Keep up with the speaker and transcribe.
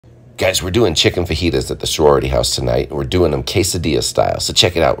Guys, we're doing chicken fajitas at the sorority house tonight, and we're doing them quesadilla style. So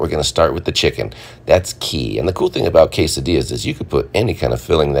check it out. We're going to start with the chicken. That's key. And the cool thing about quesadillas is you could put any kind of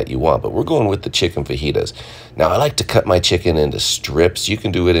filling that you want, but we're going with the chicken fajitas. Now, I like to cut my chicken into strips. You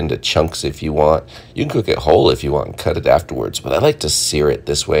can do it into chunks if you want. You can cook it whole if you want and cut it afterwards, but I like to sear it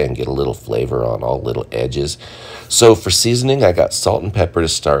this way and get a little flavor on all little edges. So for seasoning, I got salt and pepper to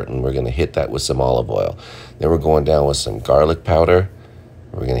start, and we're going to hit that with some olive oil. Then we're going down with some garlic powder.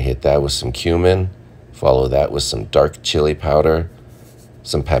 We're going to hit that with some cumin, follow that with some dark chili powder,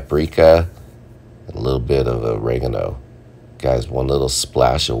 some paprika, and a little bit of oregano. Guys, one little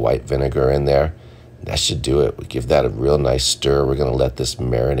splash of white vinegar in there. That should do it. We give that a real nice stir. We're going to let this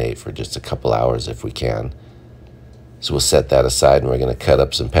marinate for just a couple hours if we can. So we'll set that aside, and we're going to cut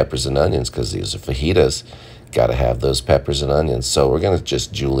up some peppers and onions because these are fajitas. Got to have those peppers and onions. So we're going to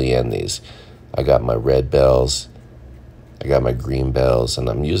just julienne these. I got my red bells. I got my green bells, and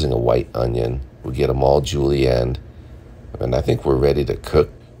I'm using a white onion. We'll get them all julienned, and I think we're ready to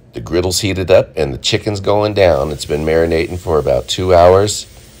cook. The griddle's heated up, and the chicken's going down. It's been marinating for about 2 hours.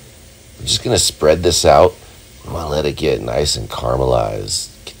 We're just going to spread this out. We want to let it get nice and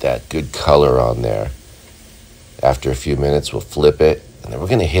caramelized. Get that good color on there. After a few minutes, we'll flip it, and then we're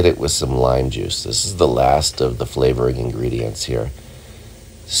going to hit it with some lime juice. This is the last of the flavoring ingredients here.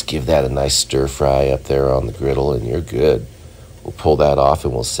 Just give that a nice stir fry up there on the griddle, and you're good. We'll pull that off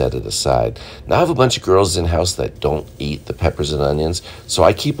and we'll set it aside. Now I have a bunch of girls in-house that don't eat the peppers and onions, so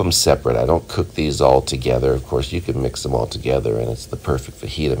I keep them separate. I don't cook these all together. Of course, you can mix them all together, and it's the perfect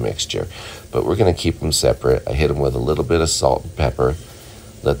fajita mixture. But we're going to keep them separate. I hit them with a little bit of salt and pepper.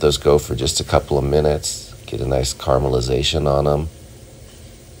 Let those go for just a couple of minutes. Get a nice caramelization on them.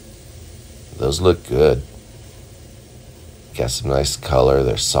 Those look good. Got some nice color.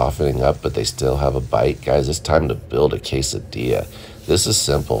 They're softening up, but they still have a bite. Guys, it's time to build a quesadilla. This is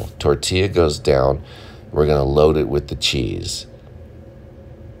simple. Tortilla goes down. We're going to load it with the cheese.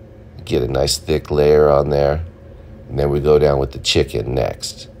 Get a nice thick layer on there. And then we go down with the chicken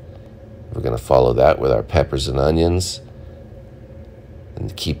next. We're going to follow that with our peppers and onions. And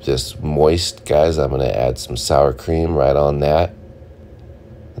to keep this moist, guys, I'm going to add some sour cream right on that.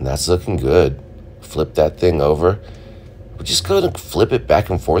 And that's looking good. Flip that thing over. We're just going to flip it back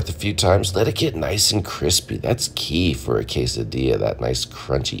and forth a few times. Let it get nice and crispy. That's key for a quesadilla, that nice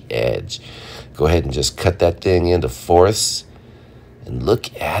crunchy edge. Go ahead and just cut that thing into fourths. And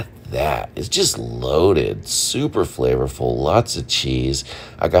look at that. It's just loaded, super flavorful, lots of cheese.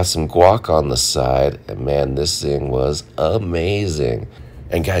 I got some guac on the side, and man, this thing was amazing.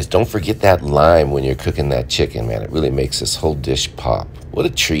 And guys, don't forget that lime when you're cooking that chicken, man. It really makes this whole dish pop. What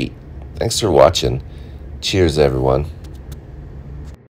a treat. Thanks for watching. Cheers, everyone.